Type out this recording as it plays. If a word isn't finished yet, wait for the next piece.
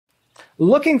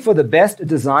Looking for the best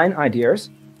design ideas?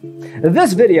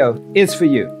 This video is for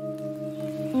you.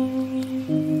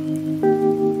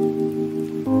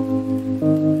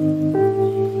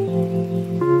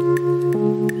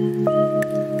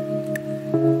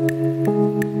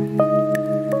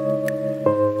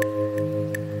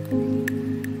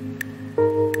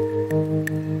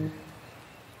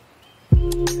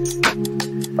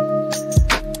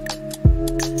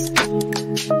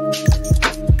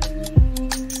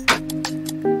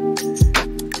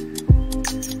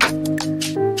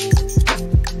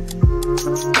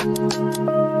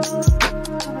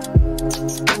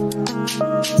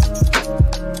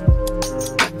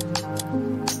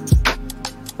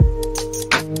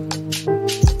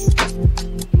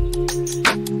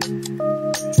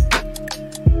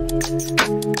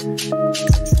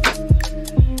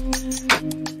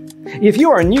 If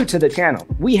you are new to the channel,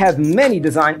 we have many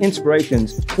design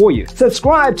inspirations for you.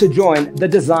 Subscribe to join the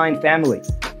design family.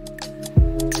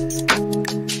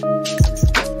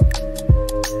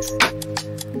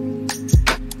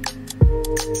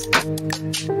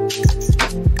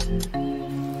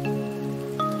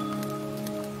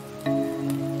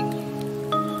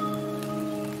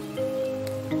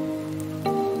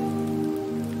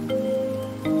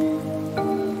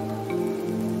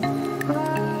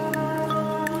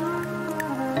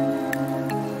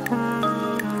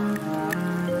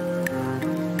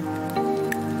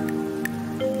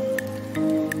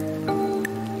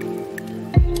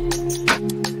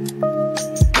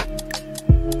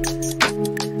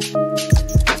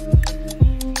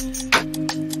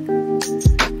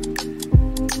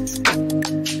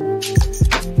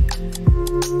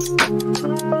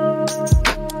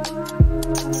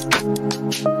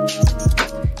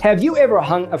 Have you ever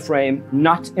hung a frame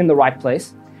not in the right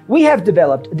place? We have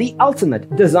developed the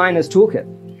ultimate designer's toolkit.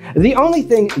 The only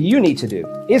thing you need to do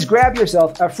is grab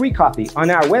yourself a free copy on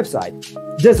our website,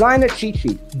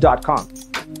 designercheatsheet.com.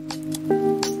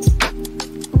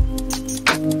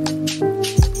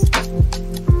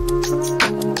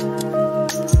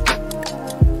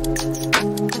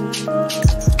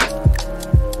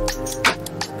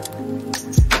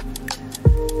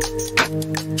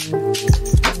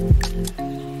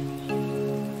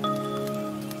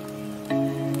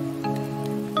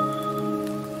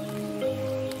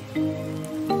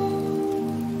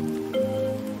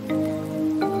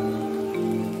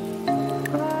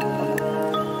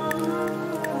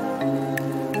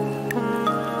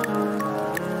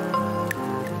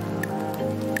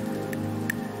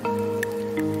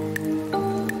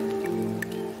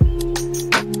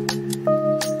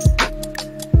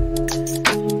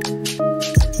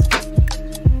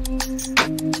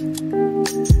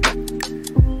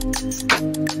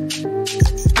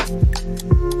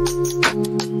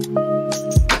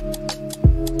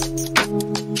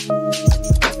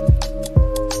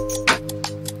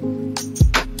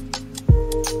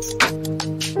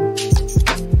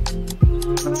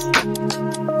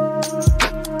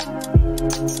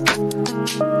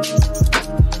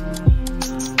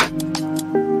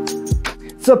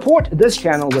 Support this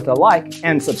channel with a like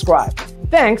and subscribe.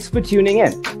 Thanks for tuning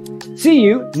in. See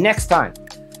you next time.